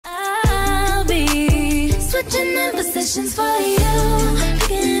Questions for you.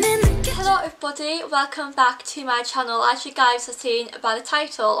 Hello everybody, welcome back to my channel. As you guys have seen by the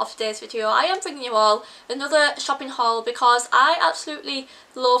title of today's video, I am bringing you all another shopping haul because I absolutely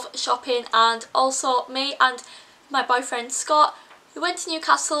love shopping, and also me and my boyfriend Scott, we went to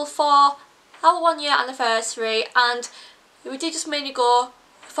Newcastle for our 1 year anniversary, and we did just mainly go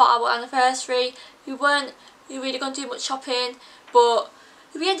for our anniversary. We weren't really going to do much shopping, but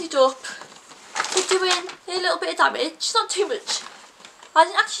we ended up doing a little bit of damage, not too much. I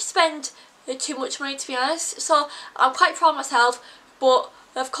didn't actually spend too much money, to be honest, so I'm quite proud of myself, but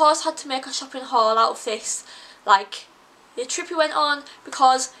of course had to make a shopping haul out of this. Like, the trip we went on,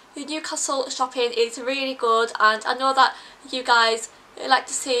 because the Newcastle shopping is really good, and I know that you guys like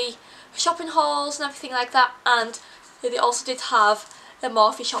to see shopping hauls and everything like that, and they also did have a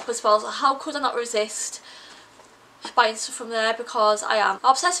Morphe shop as well, so how could I not resist buying stuff from there, because I am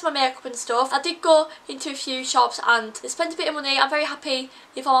obsessed with my makeup and stuff. I did go into a few shops and spent a bit of money. I'm very happy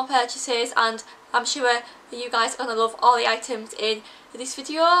with all my purchases, and I'm sure you guys are going to love all the items in this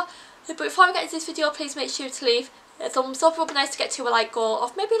video. But before we get into this video, please make sure to leave a thumbs up. It would be nice to get to a like goal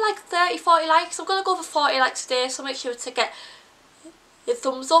of maybe like 30-40 likes. I'm going to go for 40 likes today, so make sure to get a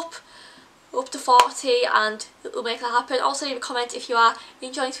thumbs up to 40 and it will make that happen. Also leave a comment if you are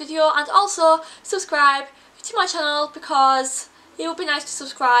enjoying this video, and also subscribe to my channel because it would be nice to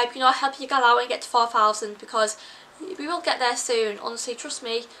subscribe, you know, help you get out and get to 4,000, because we will get there soon. Honestly, trust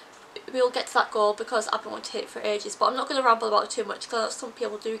me, we will get to that goal, because I've been wanting to hit it for ages. But I'm not going to ramble about it too much because some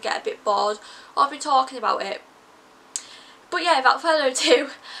people do get a bit bored of me talking about it. But yeah, without further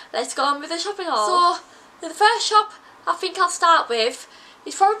ado, let's go on with the shopping haul. So the first shop I think I'll start with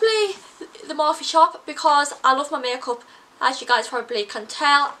is probably the Morphe shop, because I love my makeup, as you guys probably can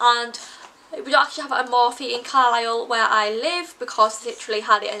tell, and we don't actually have a Morphe in Carlisle where I live, because they literally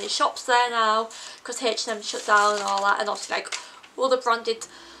had it in the shops there now because H&M shut down and all that, and obviously like all the branded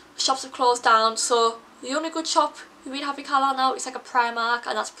shops have closed down. So the only good shop we really have in Carlisle now is like a Primark,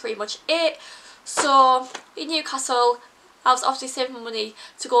 and that's pretty much it. So in Newcastle I was obviously saving my money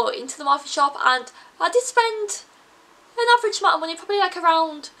to go into the Morphe shop, and I did spend an average amount of money, probably like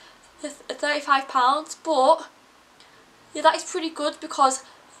around £35, but yeah, that is pretty good because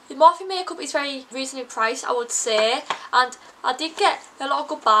the Morphe makeup is very reasonably priced, I would say, and I did get a lot of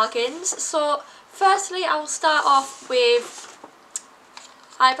good bargains. So firstly, I will start off with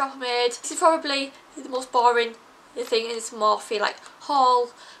eyebrow pomade. This is probably the most boring thing in this Morphe like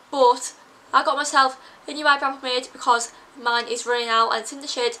haul, but I got myself a new eyebrow pomade because mine is running out, and it's in the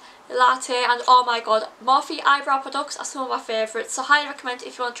shade Latte, and oh my god, Morphe eyebrow products are some of my favourites, so highly recommend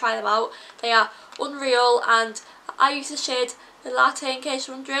if you want to try them out. They are unreal, and I use the shade Latte in case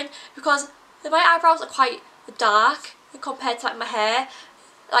you're wondering, because my eyebrows are quite dark compared to like my hair.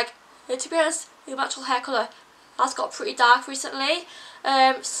 Like, to be honest, the natural hair colour has got pretty dark recently,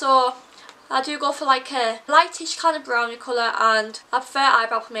 so I do go for like a lightish kind of browny colour, and I prefer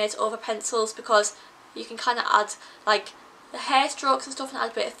eyebrow pomades over pencils because you can kind of add like the hair strokes and stuff and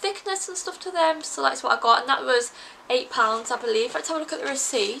add a bit of thickness and stuff to them. So that's what I got, and that was £8 I believe. Let's have a look at the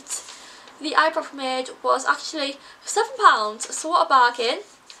receipt. The eyebrow pomade was actually £7, so what a bargain.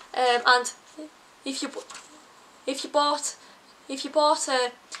 And if you bought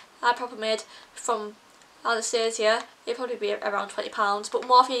a eyebrow pomade from Aliceholmesofficial, it'd probably be around £20. But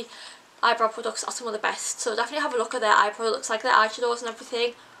Morphe eyebrow products are some of the best, so definitely have a look at their eye products, like their eyeshadows and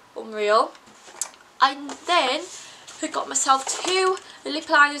everything, unreal. I then got myself two lip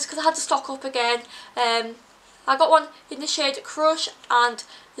liners because I had to stock up again. I got one in the shade Crush and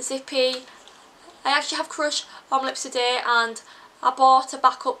Zippy. I actually have Crush on my lips today, and I bought a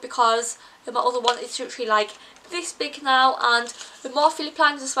backup because my other one is literally like this big now, and the Morphe lip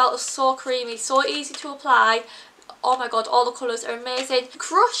liners as well are so creamy, so easy to apply. Oh my god, all the colours are amazing.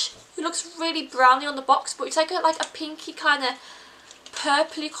 Crush, it looks really browny on the box, but it's like a pinky kind of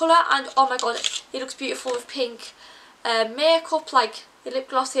purpley colour, and oh my god, it looks beautiful with pink makeup, like the lip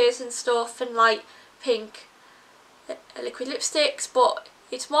glosses and stuff, and like pink liquid lipsticks, but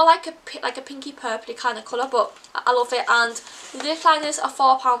it's more like a pinky purpley kind of colour, but I love it. And the lip liners are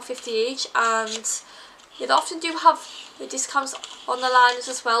 £4.50 each, and yeah, they often do have the discounts on the liners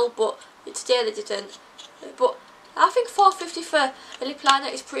as well, but today they didn't. But I think £4.50 for a lip liner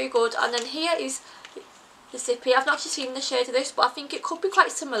is pretty good. And then here is the Zippy. I've not actually seen the shade of this, but I think it could be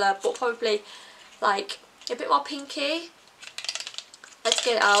quite similar, but probably like a bit more pinky. Let's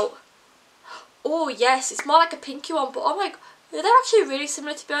get it out. Oh yes, it's more like a pinky one, but oh my god, they're actually really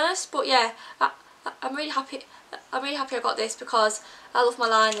similar, to be honest. But yeah, I'm really happy. I'm really happy I got this because I love my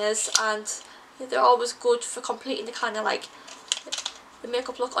liners, and they're always good for completing the kind of like the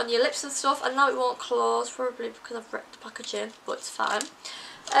makeup look on your lips and stuff, and now it won't close, probably because I've wrecked the packaging, but it's fine.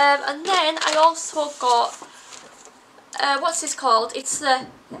 And then I also got, what's this called? It's the,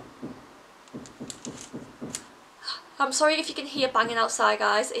 I'm sorry if you can hear banging outside,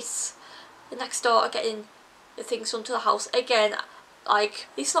 guys. It's the next door getting the things done to the house. Again, like,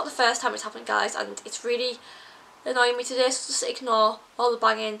 it's not the first time it's happened, guys, and it's really annoying me today, so just ignore all the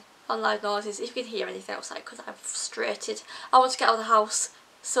banging and loud noises if you can hear anything outside, because I'm frustrated. I want to get out of the house,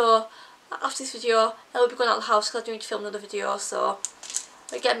 so after this video I will be going out of the house because I do need to film another video, so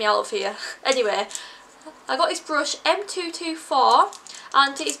get me out of here. Anyway, I got this brush M224,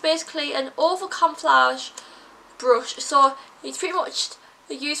 and it's basically an oval camouflage brush, so it's pretty much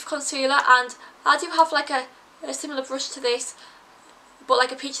used for concealer, and I do have like a similar brush to this, but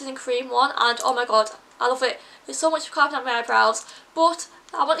like a peaches and cream one, and oh my god, I love it. There's so much for carving out my eyebrows, but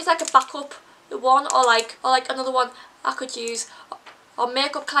I wanted like a backup one, or like another one I could use on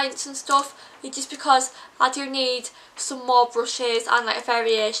makeup clients and stuff, just because I do need some more brushes and like a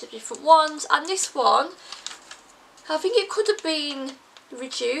variation of different ones. And this one, I think it could have been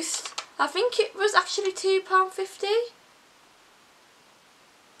reduced. I think it was actually £2.50.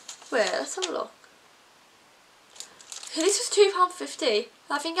 Wait, let's have a look. This was £2.50.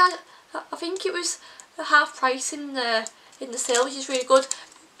 I think it was half price in the sale, which is really good.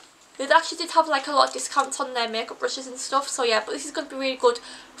 It actually did have like a lot of discounts on their makeup brushes and stuff, so yeah, but this is going to be really good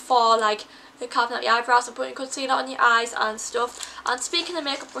for like carving out your eyebrows and putting concealer on your eyes and stuff. And speaking of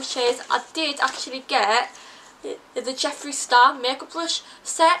makeup brushes, I did actually get the Jeffree Star makeup brush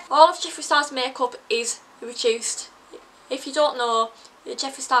set. All of Jeffree Star's makeup is reduced. If you don't know,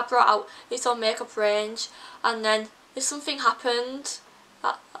 Jeffree Star brought out its own makeup range, and then if something happened,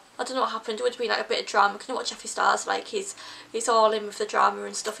 I don't know what happened, it would have been like a bit of drama, because you know what Jeffree Star's like, he's all in with the drama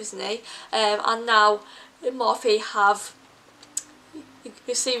and stuff, isn't he? And now Morphe have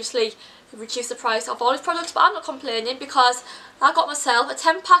seriously reduced the price of all his products, but I'm not complaining because I got myself a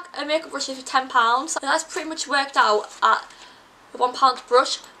 10 pack of makeup brushes for £10, and that's pretty much worked out at a £1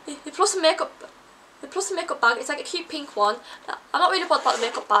 brush. Plus a makeup bag. It's like a cute pink one. I'm not really bothered about the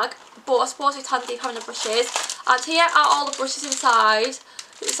makeup bag, but I suppose it's handy having the brushes. And here are all the brushes inside.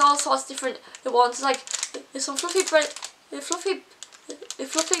 There's all sorts of different ones. Like there's some fluffy,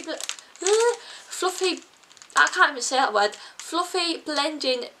 I can't even say that word. Fluffy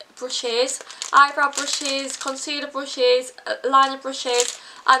blending brushes, eyebrow brushes, concealer brushes, liner brushes,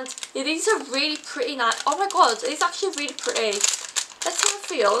 and yeah, these are really pretty nice. Oh my god, these are actually really pretty. Let's have a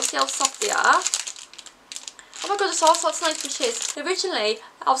feel, see how soft they are. Oh my god, there's all sorts of nice brushes. Originally,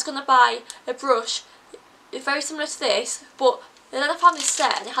 I was going to buy a brush very similar to this, but then I found this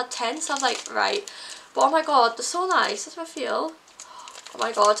set and it had 10, so I was like, right. But oh my god, they're so nice. That's how I feel. Oh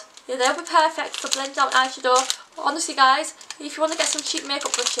my god. Yeah, they'll be perfect for blending out eyeshadow. Honestly guys, if you want to get some cheap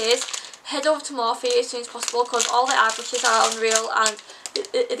makeup brushes, head over to Morphe as soon as possible, because all their eye brushes are unreal, and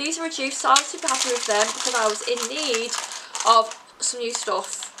these are reduced, so I was super happy with them because I was in need of some new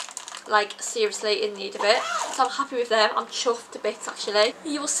stuff. Like seriously in need of it, so I'm happy with them. I'm chuffed to bits actually.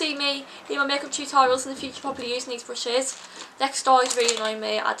 You will see me in my makeup tutorials in the future probably using these brushes. Next door is really annoying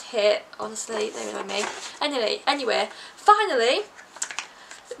me. I'd hate, honestly, they annoy me. Anyway, finally,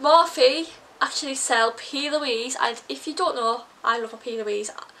 Morphe actually sell P. Louise, and if you don't know, I love my P. Louise.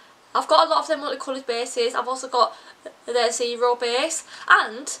 I've got a lot of their multicoloured bases. I've also got their zero base,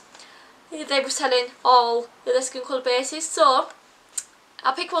 and they were selling all their skin colour bases, so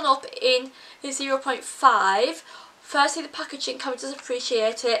I picked one up in 0.5. Firstly, the packaging kind of does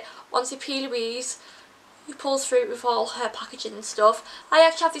appreciate it. Honestly, P. Louise, you pull through with all her packaging and stuff. I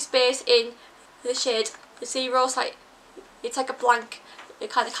actually have this base in the shade Zero, so it's like a blank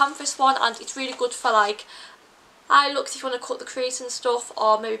kind of canvas one, and it's really good for like eye looks if you want to cut the crease and stuff,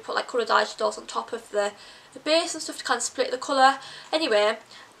 or maybe put like coloured eyeshadows on top of the base and stuff to kind of split the colour. Anyway,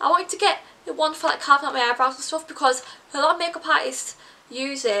 I wanted to get the one for like carving out my eyebrows and stuff, because a lot of makeup artists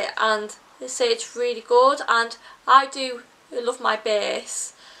use it and they say it's really good, and I do love my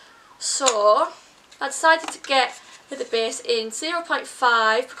base, so I decided to get the base in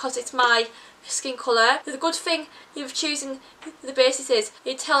 0.5 because it's my skin colour. The good thing with choosing the bases is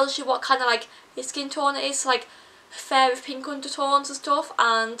it tells you what kind of like your skin tone it is, like fair with pink undertones and stuff,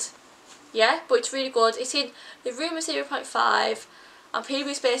 and yeah, but it's really good. It's in the room of 0.5, and P.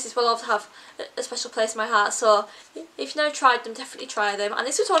 Louise bases will also have a special place in my heart, so if you've never tried them, definitely try them. And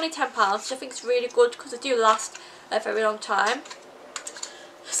this was only £10, which I think is really good because they do last a very long time.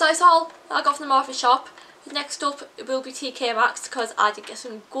 So that's all I got from the Morphe shop. Next up will be TK Maxx, because I did get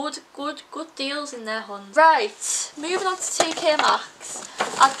some good deals in there, hun. Right, moving on to TK Maxx.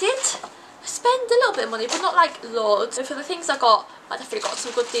 I did spend a little bit of money, but not like loads. For the things I got I definitely got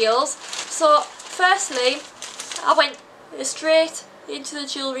some good deals. So firstly, I went straight into the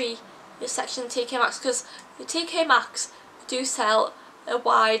jewellery section of TK Maxx, because the TK Maxx do sell a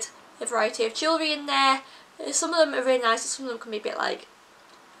wide variety of jewellery in there. Some of them are really nice, and some of them can be a bit like,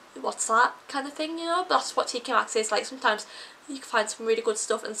 what's that kind of thing, you know, but that's what TK Maxx is. Like, sometimes you can find some really good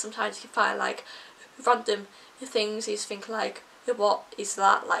stuff, and sometimes you can find like random things you just think like, what is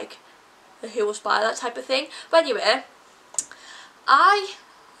that, like, who was by that type of thing. But anyway, I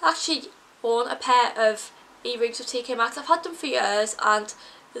actually own a pair of earrings of TK Maxx. I've had them for years, and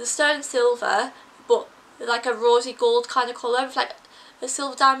they're sterling silver, but they're like a rosy gold kind of colour with like the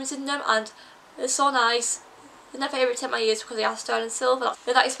silver diamonds in them, and they're so nice. They never irritate my ears because they are sterling silver.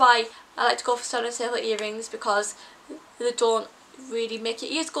 That is why I like to go for sterling silver earrings, because they don't really make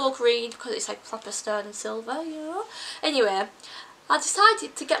your ears go green, because it's like proper sterling silver, you know. Anyway, I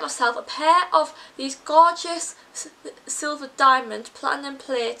decided to get myself a pair of these gorgeous silver diamond platinum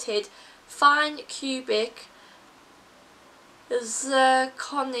plated fine cubic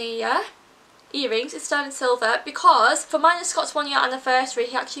zirconia earrings in sterling silver, because for mine and Scott's 1 year anniversary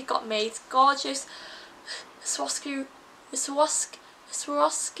he actually got me this gorgeous Swarovski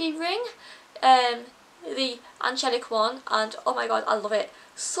ring, the angelic one, and oh my god, I love it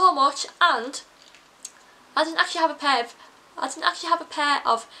so much. And I didn't actually have a pair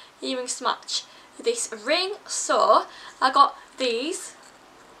of earrings to match this ring, so I got these.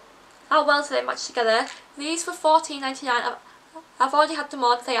 How well do they match together? These were $14.99. I've already had them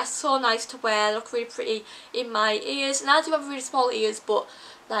on. They are so nice to wear, look really pretty in my ears, and I do have really small ears, but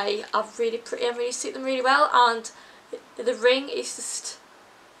they are really pretty and really suit them really well, and the ring is just,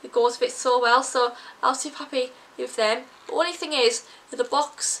 it goes with it so well, so I was super happy with them. The only thing is, the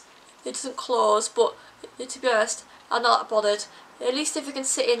box, it doesn't close, but to be honest, I'm not that bothered. At least if it can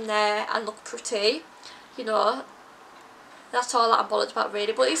sit in there and look pretty, you know, that's all that I'm bothered about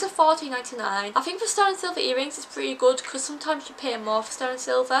really. But these are $14.99. I think for sterling silver earrings it's pretty good, because sometimes you pay more for sterling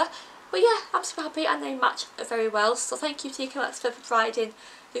silver. But yeah, I'm super happy, and they match very well. So thank you TK Maxx for providing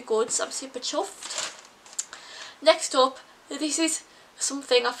the goods. I'm super chuffed. Next up, this is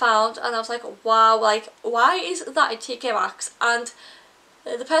something I found, and I was like, wow, like, why is that in TK Maxx? And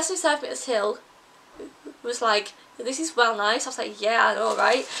the person who served me at the till was like, this is well nice. I was like, yeah, I know,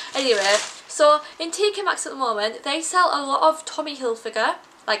 right? Anyway, so in TK Maxx at the moment, they sell a lot of Tommy Hilfiger,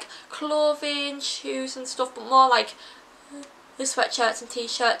 like clothing, shoes and stuff, but more like the sweatshirts and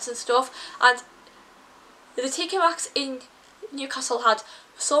t-shirts and stuff. And the TK Maxx in Newcastle had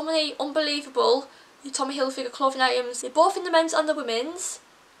so many unbelievable Tommy Hilfiger clothing items, both in the men's and the women's,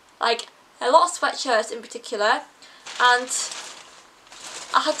 like a lot of sweatshirts in particular. And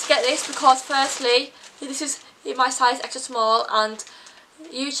I had to get this because firstly, this is in my size extra small, and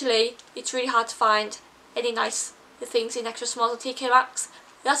usually it's really hard to find any nice things in extra small at TK Maxx.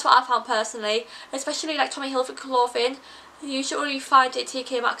 That's what I found personally, especially like Tommy Hilfiger clothing. You usually only find it at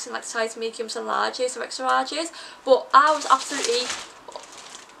TK Maxx in like size mediums and larges or extra larges, but I was absolutely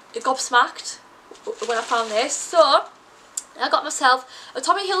gobsmacked when I found this. So I got myself a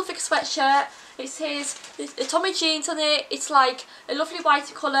Tommy Hilfiger sweatshirt. It says the Tommy jeans on it. It's like a lovely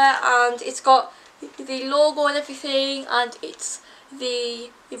white colour, and it's got the logo and everything, and it's the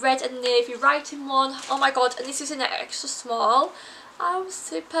red and navy writing one. Oh my god, and this is in an extra small. I was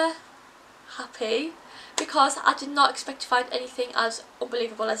super happy because I did not expect to find anything as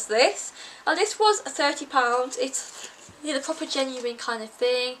unbelievable as this. And this was £30. It's the proper genuine kind of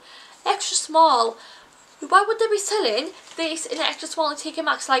thing. Extra small. Why would they be selling this in an extra small in TK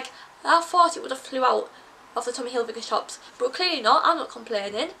Maxx? Like, I thought it would have flew out of the Tommy Hilfiger shops, but clearly not. I'm not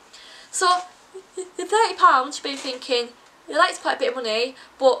complaining. So the £30, you've been thinking, that's quite a bit of money,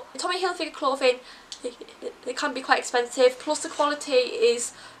 but Tommy Hilfiger clothing, it can be quite expensive, plus the quality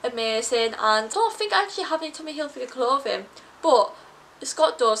is amazing. And I don't think I actually have any Tommy Hilfiger clothing, but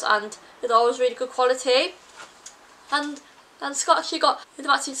Scott does, and they're always really good quality. And Scott actually got the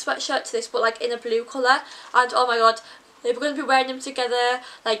matching sweatshirt to this, but like in a blue colour, and oh my god, we're going to be wearing them together,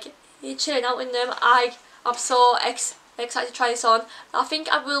 like chilling out in them. I'm so excited to try this on. I think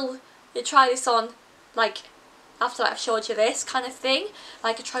I will try this on like after I've showed you this kind of thing,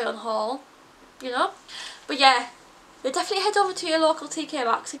 like a try on haul, you know. But yeah, definitely head over to your local TK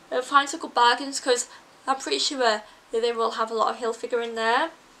Maxx and find some good bargains, because I'm pretty sure that they will have a lot of Hilfiger in there.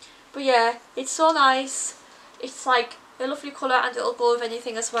 But yeah, it's so nice. It's like a lovely colour, and it'll go with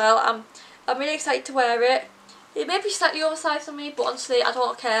anything as well. I'm really excited to wear it. It may be slightly oversized on me, but honestly I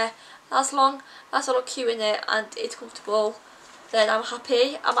don't care. As long as I look cute in it and it's comfortable, then I'm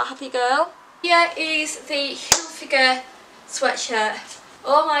happy. I'm a happy girl. Here is the Hilfiger sweatshirt.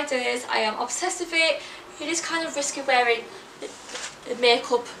 Oh my days, I am obsessed with it. It is kind of risky wearing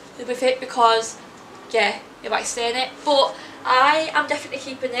makeup with it because yeah, it might stain it, but I am definitely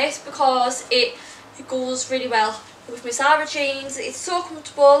keeping this because it goes really well with my Zara jeans. It's so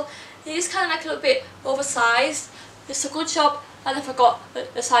comfortable. It is kind of like a little bit oversized. It's a good job I never got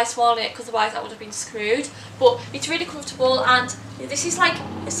a size small in it because otherwise I would have been screwed, but it's really comfortable, and this is like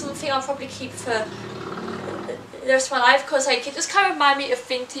something I'll probably keep for the rest of my life because like it just kind of reminds me of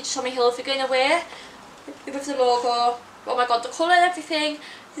vintage Tommy Hilfiger in a way, with the logo. Oh my god, the colour and everything,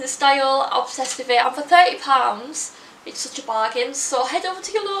 the style, I'm obsessed with it. And for £30 it's such a bargain, so head over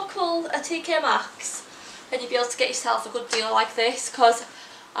to your local TK Maxx and you'll be able to get yourself a good deal like this, because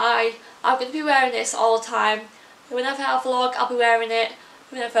I'm going to be wearing this all the time. Whenever I vlog I'll be wearing it,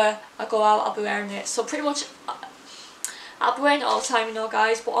 whenever I go out I'll be wearing it, so pretty much I'll be wearing it all the time, you know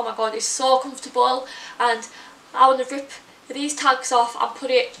guys. But oh my god, it's so comfortable, and I want to rip these tags off and put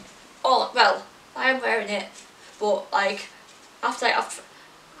it on. Well, I am wearing it, but like after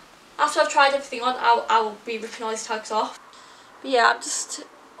I've tried everything on, I will be ripping all these tags off. But yeah, I'm just,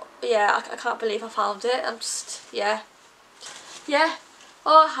 yeah, I can't believe I found it. I'm just, yeah,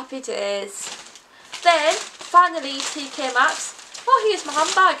 oh happy days. Then finally TK Maxx. Oh, here's my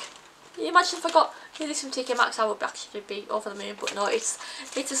handbag. Can you imagine if I got this from TK Maxx? I would actually be over the moon, but no, it's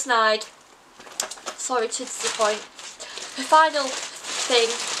a snide. Sorry to disappoint. The final thing,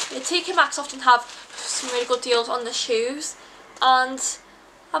 TK Maxx often have some really good deals on the shoes, and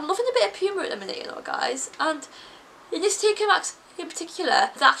I'm loving a bit of Puma at the minute, you know guys. And in this TK Maxx in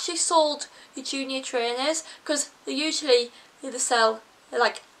particular, they actually sold the junior trainers, because they sell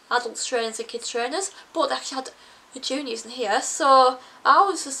like adult trainers and kids trainers, but they actually had the juniors in here, so I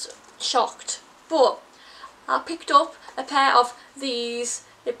was just shocked. But I picked up a pair of these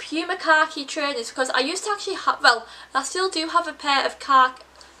Puma khaki trainers because I used to actually have, well, I still do have a pair of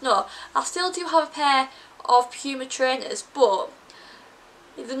I still do have a pair of Puma trainers, but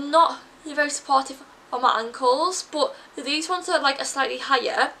they're not very supportive on my ankles. But these ones are like a slightly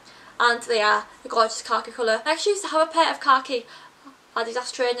higher, and they are a gorgeous khaki colour. I actually used to have a pair of khaki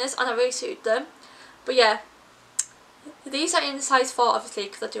Adidas trainers and I really suited them. But yeah, these are in size 4 obviously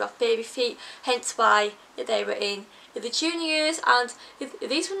because I do have baby feet, hence why they were in the juniors, and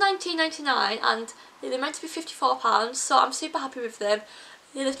these were £19.99 and they're meant to be £54, so I'm super happy with them.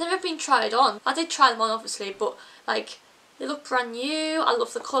 They've never been tried on. I did try them on obviously, but like they look brand new. I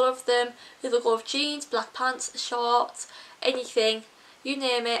love the colour of them. They look good with jeans, black pants, shorts, anything, you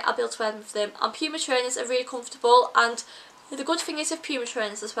name it, I'll be able to wear them with them. And Puma trainers are really comfortable, and the good thing is with Puma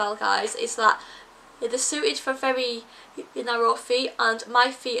trainers as well guys, is that they're suited for very narrow feet, and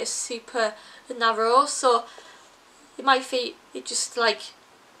my feet are super narrow, so my feet, it just like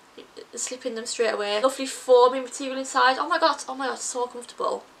slipping them straight away. Lovely foamy material inside. Oh my god, so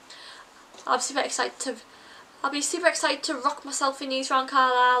comfortable. I'll be super excited to rock myself in these around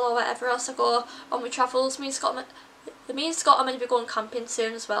Carlisle or wherever else I go on my travels. Me and Scott are meant to be going camping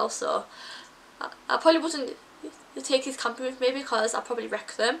soon as well, so I probably wouldn't take these camping with me because I'll probably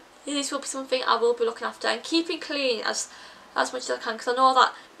wreck them. This will be something I will be looking after and keeping clean as much as I can, because I know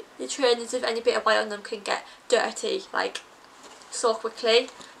that the trainers with any bit of white on them can get dirty like so quickly.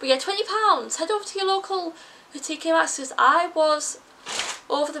 But yeah, £20. Head over to your local TK Maxx because I was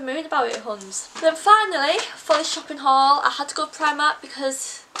over the moon about it, Holmes. Then finally, for the shopping haul, I had to go to Primark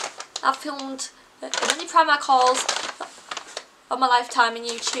because I filmed many Primark hauls on my lifetime in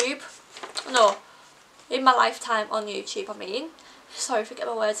YouTube. No, in my lifetime on YouTube, I mean. Sorry if I get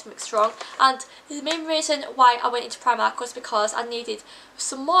my words mixed wrong. And the main reason why I went into Primark was because I needed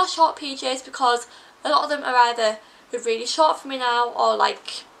some more short PJs, because a lot of them are either really short for me now or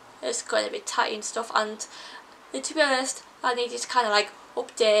like it's going a bit tight and stuff, and to be honest I needed to kind of like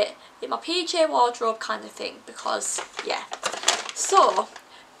update in my PJ wardrobe kind of thing, because yeah. So,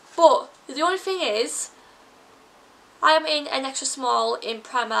 but the only thing is I am in an extra small in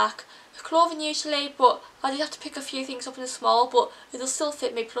Primark clothing usually, but I did have to pick a few things up in a small, but it'll still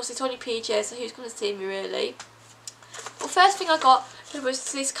fit me, plus it's only PJs, so who's going to see me really. But first thing I got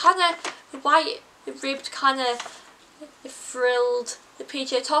was this kind of white ribbed kind of frilled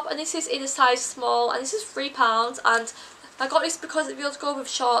PJ top, and this is in a size small, and this is £3, and I got this because it feels good with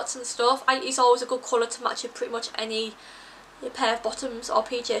shorts and stuff. It's always a good colour to match with pretty much any pair of bottoms or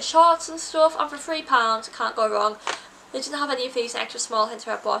PJ shorts and stuff, and for £3 can't go wrong. They didn't have any of these in extra small, hence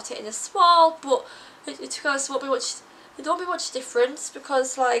why I bought it in a small, but to be honest, there won't be much difference,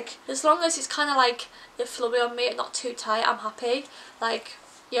 because like as long as it's kind of like flowy on me and not too tight, I'm happy. Like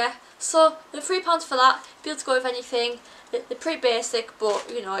yeah, so the £3 for that, be able to go with anything. They're pretty basic, but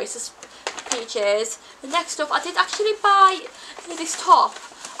you know, it's just PJs. The next up, I did actually buy this top,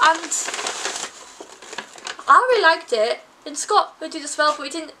 and I really liked it. and Scott did as well, but he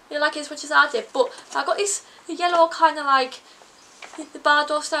didn't really like it as much as I did. But I got this yellow kind of like the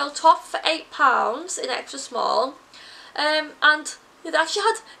Bardo style top for £8 in extra small, and they actually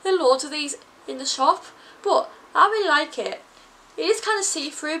had loads of these in the shop, but I really like it. It is kind of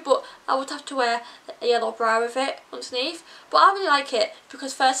see-through, but I would have to wear a yellow bra with it underneath. But I really like it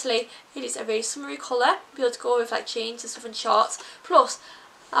because firstly, it is a very summery colour, be able to go with like jeans and stuff and shorts. Plus,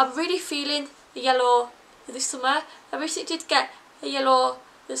 I'm really feeling the yellow this summer. I recently did get a yellow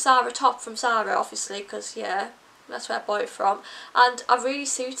Zara top from Zara, obviously, because yeah, that's where I bought it from, and I really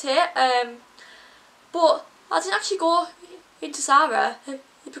suit it. But I didn't actually go into Zara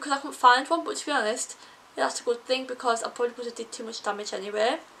because I couldn't find one. But to be honest, that's a good thing because I probably would have did too much damage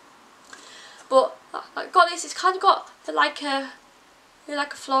anyway. But I got this. It's kind of got like a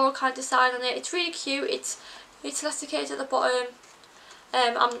floral kind of design on it. It's really cute. It's elasticated at the bottom.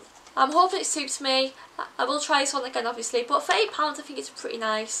 I'm hoping it suits me. I will try this one again, obviously. But for £8, I think it's pretty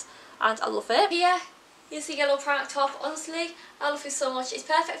nice, and I love it. Here is the yellow Primark top. Honestly, I love it so much. It's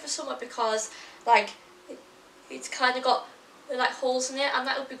perfect for summer because like it's kind of got like holes in it, and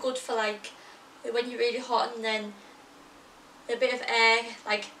that would be good for like when you're really hot, and then a bit of air,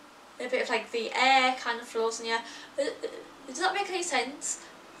 like a bit of like the air kind of flows in you. Does that make any sense?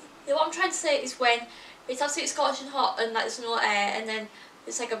 What I'm trying to say is when it's absolutely scorching hot and like there's no air, and then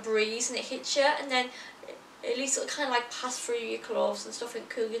it's like a breeze and it hits you, and then at least it'll kind of like pass through your clothes and stuff and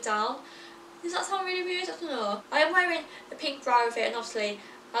cool you down. Does that sound really weird? I don't know. I am wearing a pink bra with it, and obviously,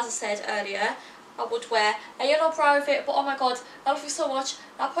 as I said earlier, I would wear a yellow bra with it, but oh my god, I love it so much.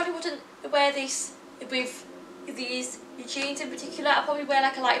 I probably wouldn't wear this with these jeans in particular. I'd probably wear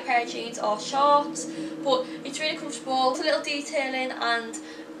like a lighter pair of jeans or shorts, but it's really comfortable. It's a little detailing, and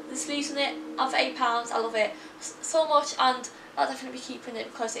the sleeves on it are for £8. I love it so much, and I'll definitely be keeping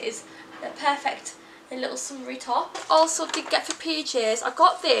it because it is a perfect little summery top. Also did get for PJs, I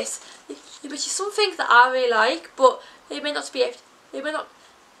got this, which is something that I really like, but it may not be, it may not,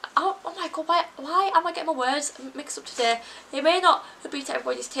 oh my god, why am I getting my words mixed up today? It may not be to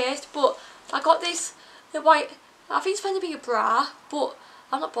everybody's taste, but I got this, the white, I think it's meant to be a bra, but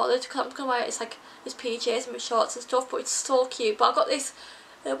I'm not bothered because I'm just going to wear it as like as PJs and with shorts and stuff, but it's so cute. But I got this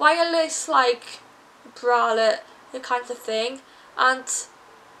wireless like bralette kind of thing, and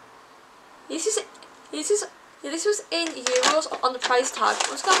this was in euros on the price tag.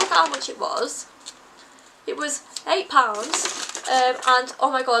 I'm just going to look at how much it was. It was £8, and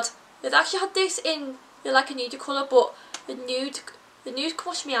oh my god, they've actually had this in like a nude colour, but the nude can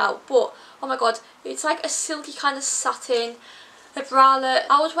wash me out. But oh my god, it's like a silky kind of satin bralette.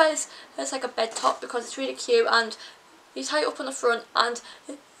 I would wear this as like a bed top because it's really cute, and you tie it up on the front, and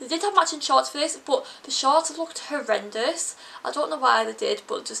they did have matching shorts for this, but the shorts looked horrendous. I don't know why they did,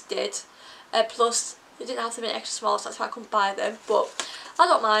 but just did. Plus, they didn't have them in extra small, so that's why I couldn't buy them, but I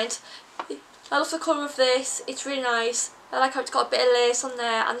don't mind. I love the colour of this, it's really nice. I like how it's got a bit of lace on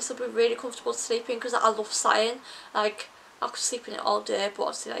there, and this will be really comfortable to sleep in because I love satin. Like, I could sleep in it all day, but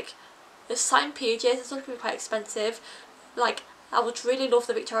obviously, like, the satin PJs, it's going to be quite expensive. Like, I would really love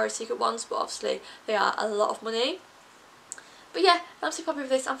the Victoria's Secret ones, but obviously, they are a lot of money. But yeah, I'm super happy with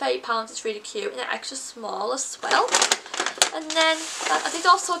this, and for £8 it's really cute, and it's extra small as well. And then I did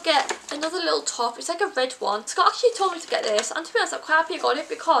also get another little top. It's like a red one. Scott actually told me to get this, and to be honest, I'm quite happy I got it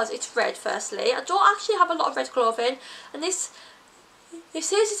because it's red. Firstly, I don't actually have a lot of red clothing, and this, it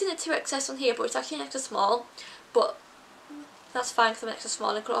says it's in a 2XS on here, but it's actually an extra small. But that's fine because I'm an extra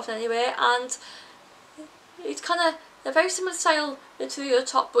small in clothing anyway, and it's kind of a very similar style to the other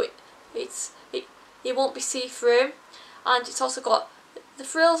top, but it won't be see-through, and it's also got the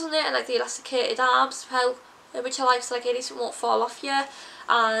frills on it and like the elasticated arms as well, which I like, so like at least it won't fall off you.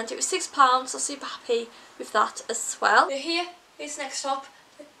 And it was £6, so super happy with that as well. So here is the next top.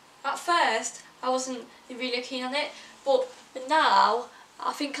 At first I wasn't really keen on it, but now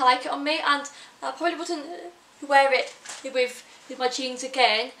I think I like it on me, and I probably wouldn't wear it with my jeans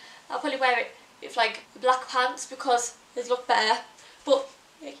again. I'll probably wear it with like black pants because they look better, but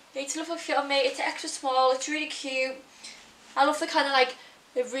it's a lovely fit on me. It's extra small, it's really cute. I love the kind of like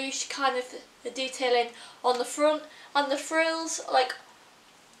the ruche kind of the detailing on the front and the frills like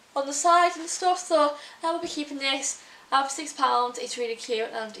on the side and stuff, so I will be keeping this. For £6, it's really cute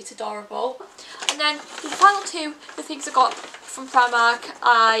and it's adorable. And then the final two, the things I got from Primark,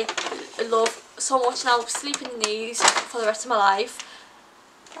 I love so much, and I'll be sleeping in these for the rest of my life.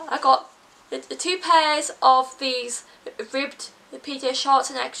 I got the two pairs of these ribbed PJ shorts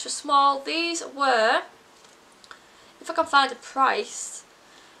in extra small. These were, if I can find a price,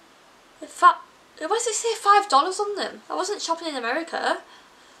 why does it say $5 on them? I wasn't shopping in America.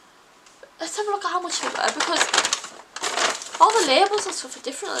 Let's have a look at how much they were, because all the labels and stuff are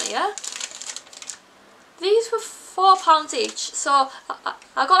different here. These were £4 each, so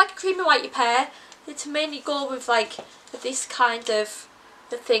I got like a creamy whitey pair to mainly go with like this kind of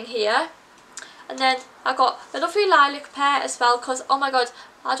the thing here. And then I got a lovely lilac pair as well, because oh my god,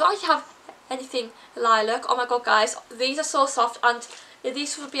 I don't actually have anything lilac. Oh my god guys, these are so soft, and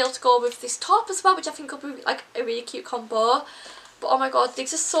these would be able to go with this top as well, which I think would be like a really cute combo. But oh my god,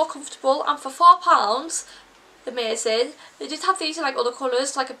 these are so comfortable, and for £4, amazing. They did have these in like other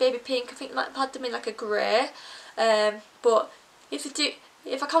colours, like a baby pink. I think I had them in like a grey. But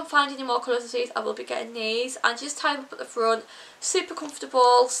if I can't find any more colours of these, I will be getting these. And just tie them up at the front. Super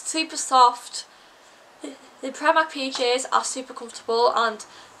comfortable, super soft. The Primark PJs are super comfortable and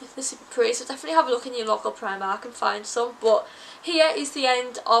they're super pretty, so definitely have a look in your local Primark and find some. But here is the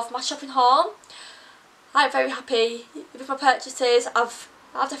end of my shopping haul. I'm very happy with my purchases. I've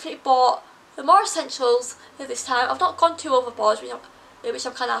definitely bought the more essentials this time. I've not gone too overboard, which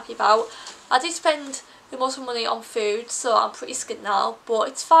I'm kind of happy about. I did spend the most of my money on food, so I'm pretty skint now, but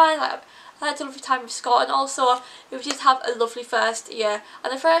it's fine. Like, I had a lovely time with Scott, and also we did have a lovely first year.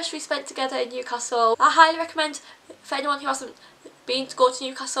 And the first we spent together in Newcastle. I highly recommend for anyone who hasn't been to go to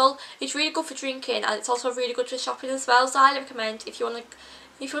Newcastle. It's really good for drinking, and it's also really good for shopping as well. So I highly recommend if you want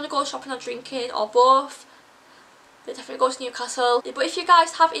to go shopping or drinking or both, but definitely go to Newcastle. But if you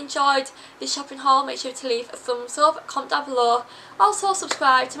guys have enjoyed this shopping haul, make sure to leave a thumbs up, comment down below, also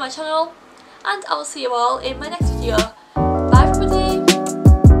subscribe to my channel, and I will see you all in my next video.